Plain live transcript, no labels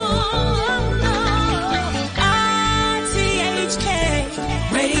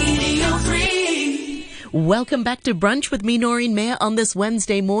Welcome back to Brunch with me, Noreen Mayer, on this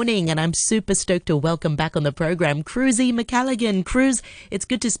Wednesday morning. And I'm super stoked to welcome back on the program Cruzanne Macalligan. Cruz, it's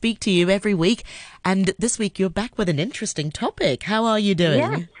good to speak to you every week. And this week you're back with an interesting topic. How are you doing?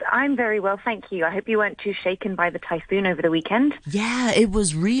 Yes, I'm very well, thank you. I hope you weren't too shaken by the typhoon over the weekend. Yeah, it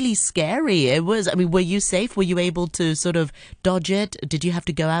was really scary. It was. I mean, were you safe? Were you able to sort of dodge it? Did you have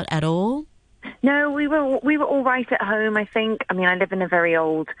to go out at all? No, we were all right at home, I think. I mean, I live in a very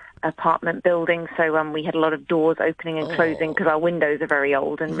old apartment building, so we had a lot of doors opening and closing because our windows are very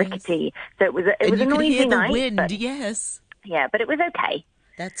old and rickety. So it was a noisy night. You could hear the wind, but, yes. Yeah, but it was okay.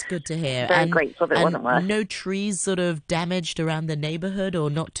 That's good to hear. Very grateful that it wasn't worse. No trees sort of damaged around the neighborhood, or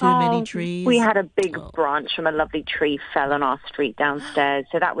not too many trees? We had a big branch from a lovely tree fell on our street downstairs,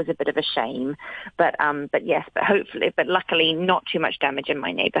 so that was a bit of a shame. But luckily not too much damage in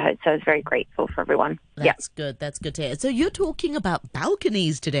my neighborhood, so I was very grateful for everyone. That's good. That's good to hear. So you're talking about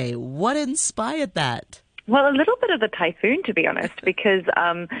balconies today. What inspired that? Well, a little bit of the typhoon, to be honest, because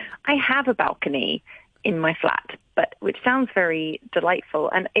I have a balcony in my flat, which sounds very delightful,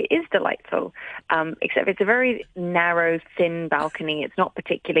 and it is delightful, except it's a very narrow, thin balcony. It's not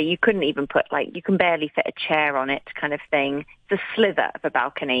particularly, you couldn't even put, you can barely fit a chair on it kind of thing. It's a slither of a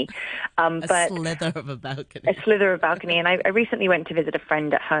balcony. A slither of a balcony. And I recently went to visit a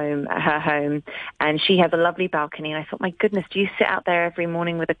friend at her home, and she has a lovely balcony, and I thought, my goodness, do you sit out there every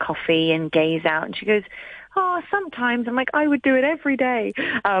morning with a coffee and gaze out? And she goes, oh, sometimes. I'm like, I would do it every day.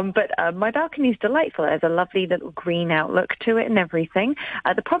 But my balcony's delightful. There's a lovely little green outlook to it and everything.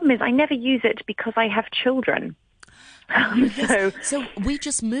 The problem is I never use it because I have children. So we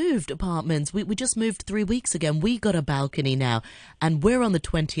just moved apartments. We just moved 3 weeks ago, and we got a balcony now, and we're on the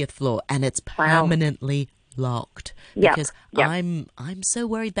 20th floor, and it's permanently locked because I'm so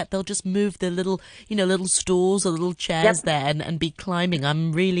worried that they'll just move the little stools or little chairs there and be climbing.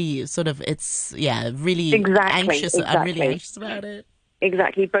 I'm really anxious. I'm really anxious about it.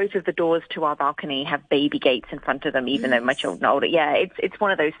 Exactly. Both of the doors to our balcony have baby gates in front of them, even though my children are older. Yeah, it's one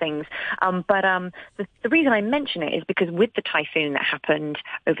of those things. But the reason I mention it is because with the typhoon that happened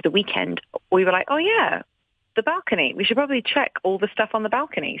over the weekend, we were like, oh yeah, the balcony. We should probably check all the stuff on the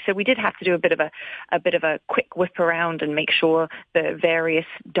balcony. So we did have to do a bit of a quick whip around and make sure the various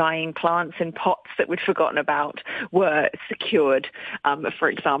dying plants in pots that we'd forgotten about were secured, for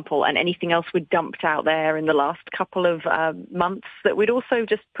example, and anything else we'd dumped out there in the last couple of months that we'd also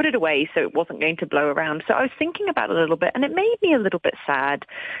just put it away so it wasn't going to blow around. So I was thinking about it a little bit, and it made me a little bit sad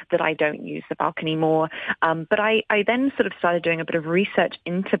that I don't use the balcony more. But I then sort of started doing a bit of research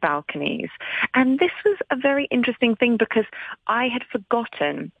into balconies, and this was a very interesting thing because I had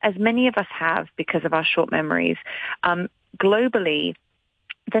forgotten, as many of us have because of our short memories, globally,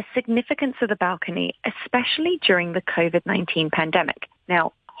 the significance of the balcony, especially during the COVID-19 pandemic.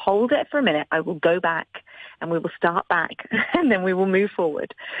 Now, hold it for a minute. I will go back and we will start back and then we will move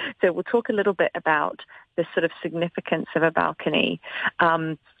forward. So we'll talk a little bit about the sort of significance of a balcony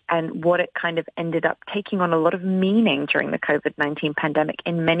and what it kind of ended up taking on a lot of meaning during the COVID-19 pandemic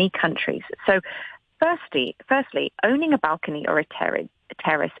in many countries. So Firstly, owning a balcony or a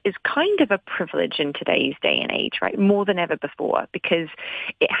terrace is kind of a privilege in today's day and age, right? More than ever before, because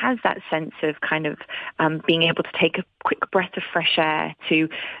it has that sense of kind of being able to take a quick breath of fresh air, to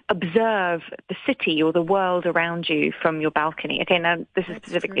observe the city or the world around you from your balcony. Okay, now this is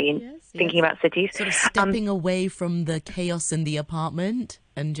specifically thinking about cities. Sort of stepping away from the chaos in the apartment.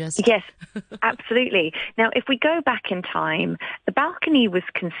 And just... Yes, absolutely. Now, if we go back in time, the balcony was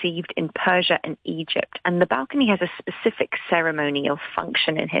conceived in Persia and Egypt, and the balcony has a specific ceremonial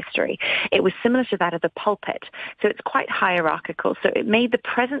function in history. It was similar to that of the pulpit, so it's quite hierarchical. So it made the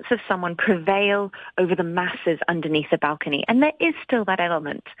presence of someone prevail over the masses underneath the balcony, and there is still that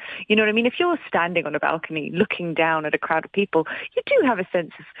element. You know what I mean? If you're standing on a balcony looking down at a crowd of people, you do have a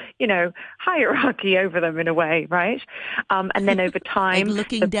sense of, hierarchy over them in a way, right? And then over time...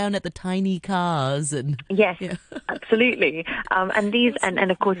 looking down at the tiny cars and yes, absolutely.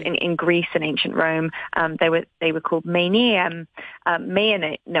 And of course in Greece and ancient Rome, they were called Maenium.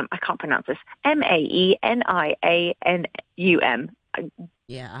 No, I can't pronounce this. Maenianum.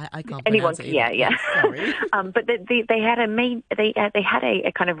 Yeah, I can't pronounce it. Yeah. Sorry. But they had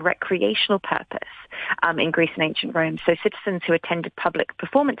a kind of recreational purpose in Greece and ancient Rome. So citizens who attended public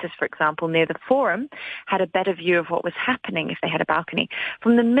performances, for example, near the Forum, had a better view of what was happening if they had a balcony.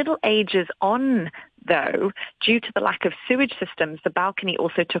 From the Middle Ages on, though, due to the lack of sewage systems, the balcony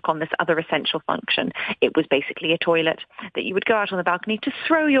also took on this other essential function. It was basically a toilet that you would go out on the balcony to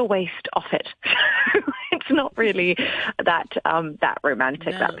throw your waste off it. It's not really that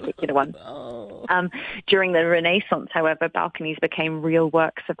romantic, that particular one. Oh. During the Renaissance, however, balconies became real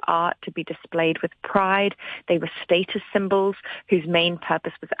works of art to be displayed with pride. They were status symbols whose main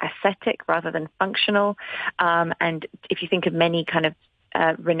purpose was aesthetic rather than functional. And if you think of many kind of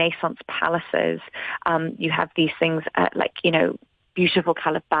Renaissance palaces, you have these things like, beautiful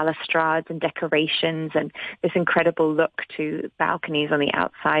colored balustrades and decorations and this incredible look to balconies on the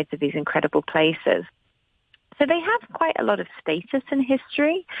outsides of these incredible places. So they have quite a lot of status in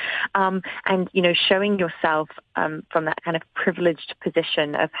history, and, showing yourself from that kind of privileged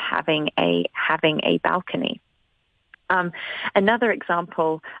position of having a balcony. Another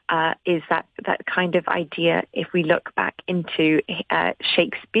example is that kind of idea, if we look back into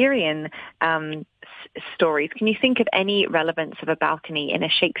Shakespearean stories. Can you think of any relevance of a balcony in a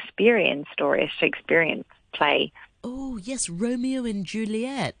Shakespearean story, a Shakespearean play? Oh, yes, Romeo and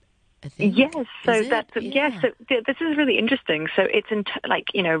Juliet, I think. Yes, so this is really interesting. So it's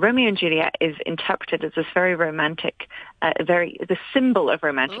Romeo and Juliet is interpreted as this very romantic, the symbol of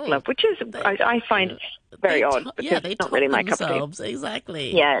romantic love, which is I find very odd because it's not really my cup of tea.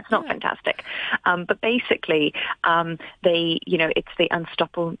 Exactly. Yeah, it's not fantastic. But basically, it's the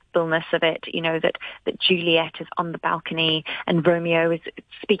unstoppableness of it. That Juliet is on the balcony and Romeo is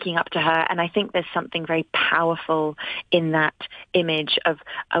speaking up to her, and I think there's something very powerful in that image of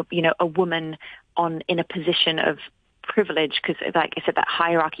a woman in a position of privilege, because like I said, that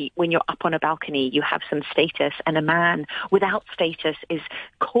hierarchy, when you're up on a balcony, you have some status, and a man without status is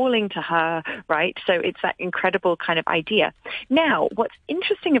calling to her, right? So it's that incredible kind of idea. Now, what's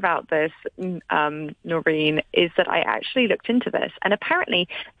interesting about this, Noreen, is that I actually looked into this, and apparently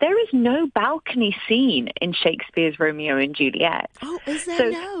there is no balcony scene in Shakespeare's Romeo and Juliet. Oh, is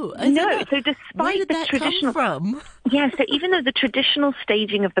there? No. So despite where did that come from? Yeah, so even though the traditional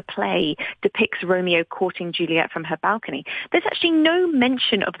staging of the play depicts Romeo courting Juliet from her balcony, there's actually no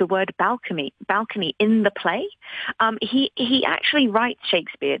mention of the word balcony in the play. He actually writes,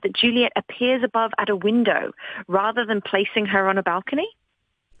 Shakespeare, that Juliet appears above at a window rather than placing her on a balcony.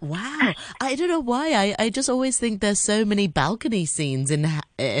 Wow, I don't know why. I just always think there's so many balcony scenes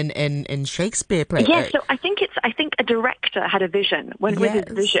in Shakespeare plays. Yes, so I think a director had a vision, went with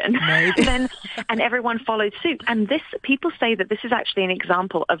his vision, and everyone followed suit. And people say that this is actually an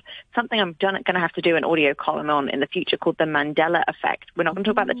example of something I'm going to have to do an audio column on in the future called the Mandela effect. We're not going to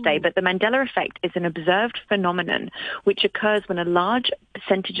talk about that today, but the Mandela effect is an observed phenomenon which occurs when a large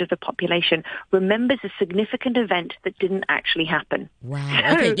percentage of the population remembers a significant event that didn't actually happen.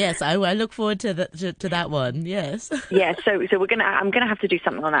 Wow. Okay. Yes, I look forward to that one. Yes. Yeah. So I'm gonna have to do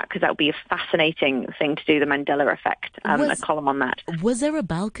something on that because that would be a fascinating thing to do. The Mandela effect. A column on that. Was there a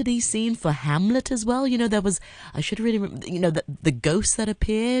balcony scene for Hamlet as well? There was. I should really remember. The ghost that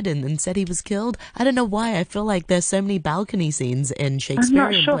appeared and said he was killed. I don't know why. I feel like there's so many balcony scenes in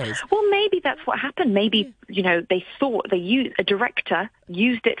Shakespearean plays. Well, maybe that's what happened. Maybe they thought a director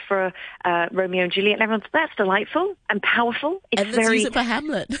used it for Romeo and Juliet, and everyone thought that's delightful and powerful. Let's use it for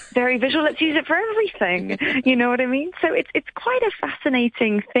Hamlet. Very visual. Let's use it for everything. You know what I mean? So it's quite a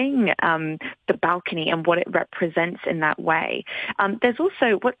fascinating thing, the balcony and what it represents in that way. There's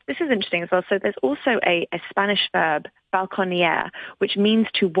also this is interesting as well. So there's also a Spanish verb, balconier, which means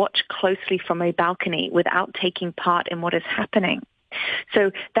to watch closely from a balcony without taking part in what is happening.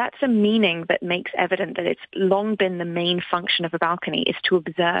 So that's a meaning that makes evident that it's long been the main function of a balcony is to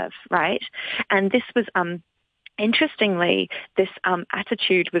observe, right? And this was interestingly, this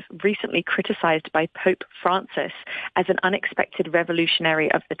attitude was recently criticized by Pope Francis as an unexpected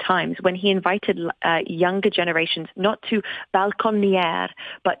revolutionary of the times when he invited younger generations not to balconier,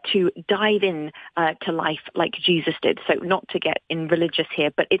 but to dive in to life like Jesus did. So not to get in religious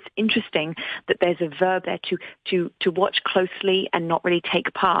here, but it's interesting that there's a verb there to watch closely and not really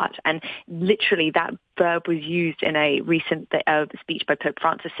take part. And literally that verb was used in a recent speech by Pope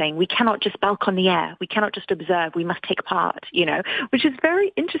Francis saying, we cannot just balconier, we cannot just observe, we must take part, which is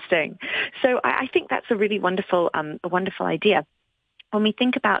very interesting. So I think that's a really wonderful idea. When we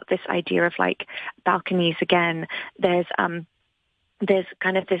think about this idea of like balconies again, there's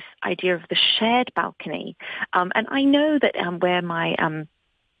kind of this idea of the shared balcony. And I know that where my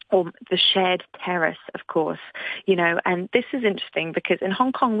or the shared terrace, of course, and this is interesting because in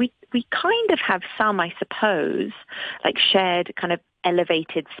Hong Kong, we kind of have some, I suppose, like shared kind of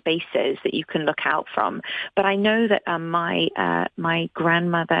elevated spaces that you can look out from. But I know that my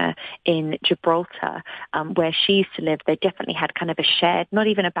grandmother in Gibraltar, where she used to live, they definitely had kind of a shared, not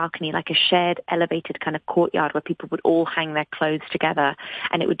even a balcony, like a shared elevated kind of courtyard where people would all hang their clothes together,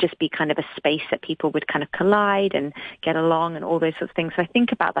 and it would just be kind of a space that people would kind of collide and get along and all those sorts of things. So I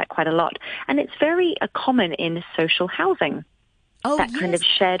think about that quite a lot. And it's very common in social housing. Oh, that yes. kind of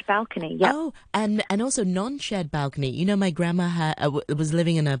shared balcony. Yep. Oh, and also non-shared balcony. You know, my grandma was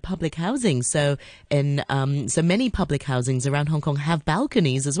living in a public housing, so so many public housings around Hong Kong have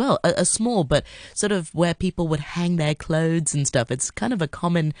balconies as well. A small, but sort of where people would hang their clothes and stuff. It's kind of a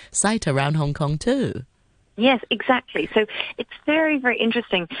common sight around Hong Kong too. Yes, exactly. So it's very, very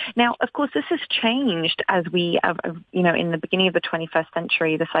interesting. Now, of course, this has changed as we, in the beginning of the 21st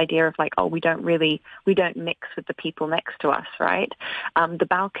century, this idea of like, oh, we don't mix with the people next to us, right? The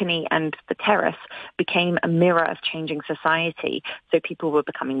balcony and the terrace became a mirror of changing society. So people were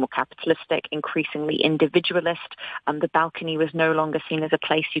becoming more capitalistic, increasingly individualist. The balcony was no longer seen as a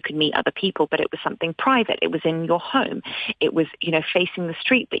place you could meet other people, but it was something private. It was in your home. It was, facing the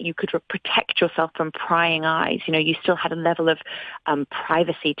street, but you could protect yourself from prying eyes. You still had a level of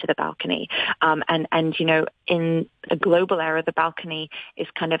privacy to the balcony. In a global era, the balcony is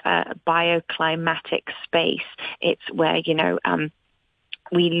kind of a bioclimatic space. It's where,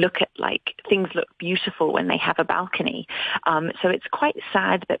 we look at things look beautiful when they have a balcony. So it's quite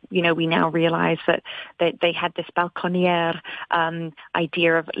sad that, we now realize that they had this balconière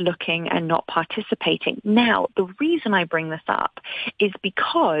idea of looking and not participating. Now, the reason I bring this up is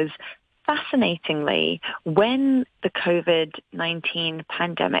because fascinatingly, when the COVID-19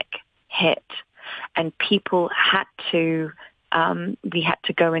 pandemic hit and people had to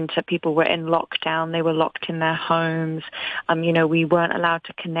people were in lockdown, they were locked in their homes, we weren't allowed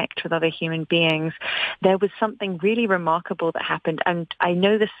to connect with other human beings. There was something really remarkable that happened, and I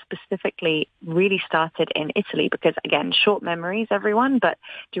know this specifically really started in Italy because, again, short memories, everyone, but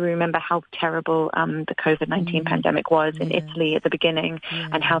do you remember how terrible the COVID-19 pandemic was in Italy at the beginning,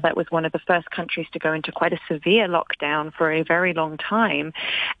 and how that was one of the first countries to go into quite a severe lockdown for a very long time,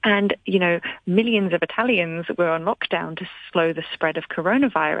 and, millions of Italians were on lockdown to slow the spread of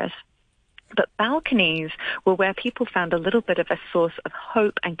coronavirus. But balconies were where people found a little bit of a source of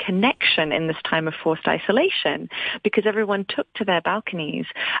hope and connection in this time of forced isolation, because everyone took to their balconies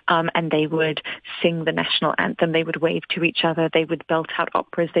and they would sing the national anthem, they would wave to each other, they would belt out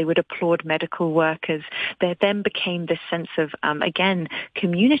operas, they would applaud medical workers. There then became this sense of, again,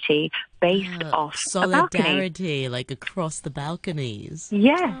 community based off solidarity, like across the balconies.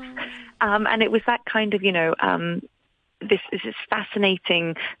 Yes. And it was that kind of, this is this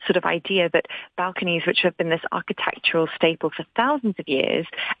fascinating sort of idea that balconies, which have been this architectural staple for thousands of years,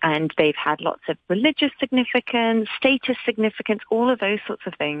 and they've had lots of religious significance, status significance, all of those sorts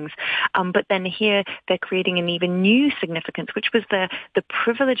of things. But then here they're creating an even new significance, which was the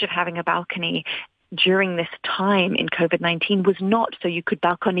privilege of having a balcony during this time in COVID-19 was not so you could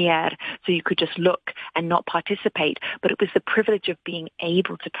balconière, so you could just look and not participate, but it was the privilege of being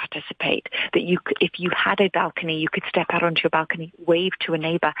able to participate, that you could, if you had a balcony, you could step out onto your balcony, wave to a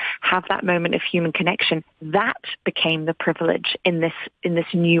neighbor, have that moment of human connection. That became the privilege in this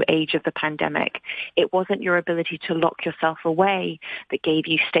new age of the pandemic. It wasn't your ability to lock yourself away that gave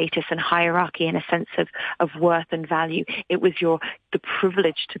you status and hierarchy and a sense of worth and value. It was the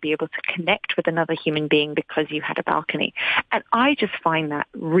privilege to be able to connect with another human being because you had a balcony. And I just find that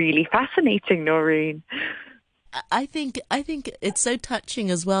really fascinating, Noreen. I think it's so touching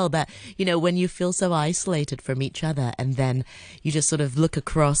as well that, when you feel so isolated from each other and then you just sort of look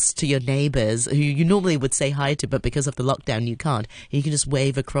across to your neighbors who you normally would say hi to, but because of the lockdown you can't. You can just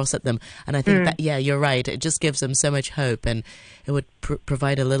wave across at them. And I think that, you're right. It just gives them so much hope, and it would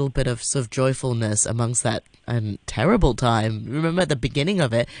provide a little bit of sort of joyfulness amongst that terrible time. Remember at the beginning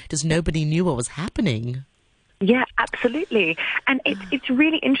of it, just nobody knew what was happening. Yeah, absolutely. And it's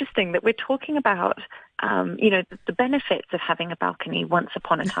really interesting that we're talking about, the benefits of having a balcony once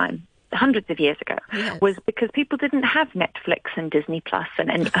upon a time, hundreds of years ago, was because people didn't have Netflix and Disney Plus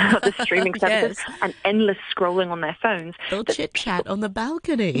and other streaming services and endless scrolling on their phones. They'll chit-chat on the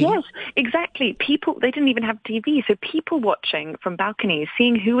balcony. Yes, exactly. They didn't even have TV, so people watching from balconies,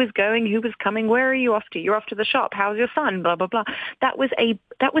 seeing who was going, who was coming, where are you off to? You're off to the shop. How's your son? Blah, blah, blah. That was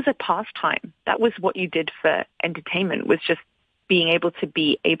a pastime. That was what you did for entertainment, was just being able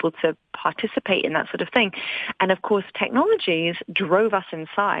to participate in that sort of thing. And of course, technologies drove us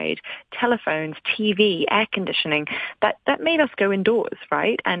inside, telephones, TV, air conditioning, that made us go indoors,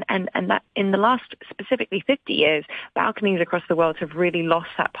 right? And that in the last specifically 50 years, balconies across the world have really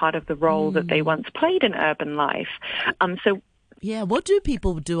lost that part of the role that they once played in urban life. Yeah, what do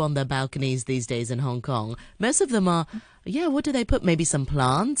people do on their balconies these days in Hong Kong? Most of them are Yeah, what do they put? Maybe some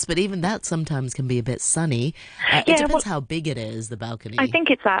plants, but even that sometimes can be a bit sunny. It depends how big it is, the balcony. I think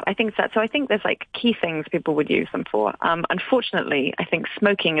it's that. So I think there's like key things people would use them for. Unfortunately, I think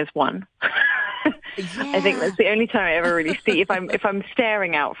smoking is one. Yeah. I think that's the only time I ever really see if I'm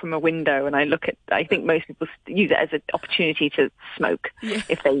staring out from a window and I think most people use it as an opportunity to smoke. Yeah.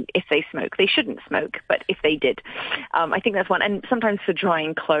 If they smoke, they shouldn't smoke, but if they did, I think that's one. And sometimes for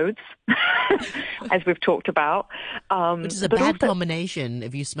drying clothes, as we've talked about, which is a bad combination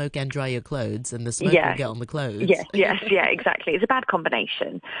if you smoke and dry your clothes, and the smoke will get on the clothes. Yes, exactly. It's a bad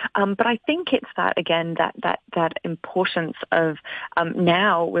combination. But I think it's that again that importance of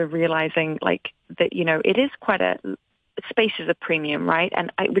now we're realizing like that, you know, it is quite space is a premium, right?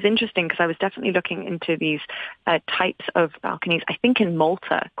 And it was interesting because I was definitely looking into these types of balconies, I think in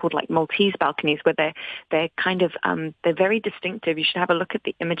Malta, called like Maltese balconies, where they're kind of, they're very distinctive. You should have a look at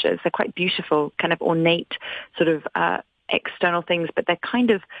the images. They're quite beautiful, kind of ornate sort of external things, but they're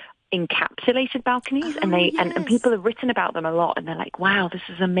kind of encapsulated balconies, and and people have written about them a lot, and they're like, wow, this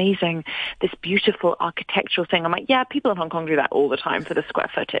is amazing, this beautiful architectural thing. I'm like, yeah, people in Hong Kong do that all the time for the square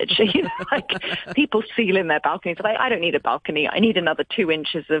footage. You know, like people seal in their balconies. Like, I don't need a balcony, I need another 2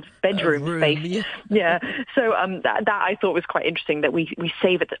 inches of bedroom space. Yeah. So that I thought was quite interesting, that we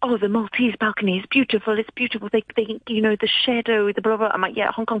save it. Oh, the Maltese balcony is beautiful, it's beautiful, they you know, the shadow, the blah blah. I'm like,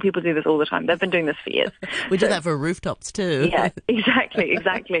 yeah, Hong Kong people do this all the time, they've been doing this for years. We do that for rooftops too. Yeah,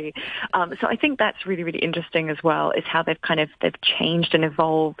 exactly. So I think that's really, really interesting as well, is how they've changed and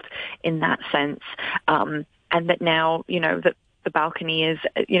evolved in that sense. And that now, you know, that the balcony is,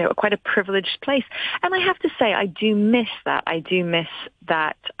 you know, quite a privileged place. And I have to say, I do miss that. I do miss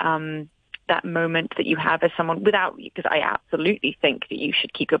that, that moment that you have as someone because I absolutely think that you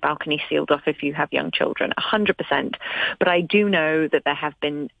should keep your balcony sealed off if you have young children, 100%. But I do know that there have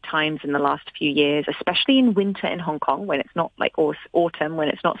been times in the last few years, especially in winter in Hong Kong, when it's not like, or autumn, when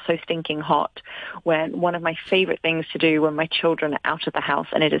it's not so stinking hot, when one of my favorite things to do when my children are out of the house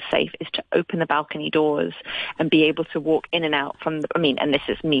and it is safe is to open the balcony doors and be able to walk in and out from and this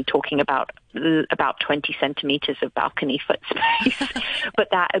is me talking about 20 centimeters of balcony foot space, but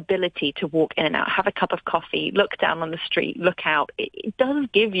that ability to walk in and out, have a cup of coffee, look down on the street, look out, it does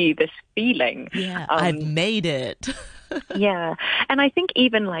give you this feeling. Yeah, I've made it. Yeah. And I think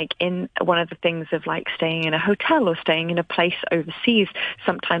even like in one of the things of like staying in a hotel or staying in a place overseas,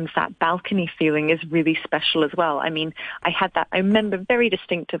 sometimes that balcony feeling is really special as well. I mean, I remember very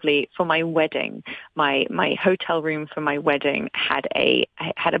distinctively for my wedding, my hotel room for my wedding had a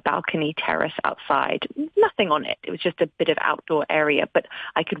balcony terrace outside, nothing on it. It was just a bit of outdoor area, but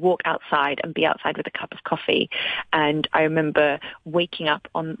I could walk outside and be outside with a cup of coffee. And I remember waking up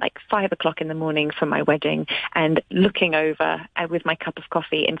on like 5 o'clock in the morning for my wedding and looking over with my cup of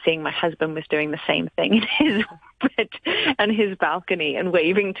coffee and seeing my husband was doing the same thing in his bed and his balcony and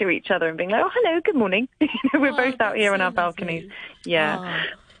waving to each other and being like, oh, hello, good morning. We're both out here on our balconies. Yeah.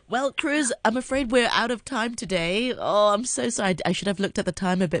 Oh. Well, Cruz, I'm afraid we're out of time today. Oh, I'm so sorry. I should have looked at the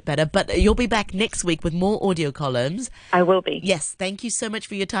time a bit better. But you'll be back next week with more audio columns. I will be. Yes. Thank you so much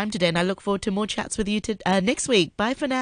for your time today. And I look forward to more chats with you next week. Bye for now.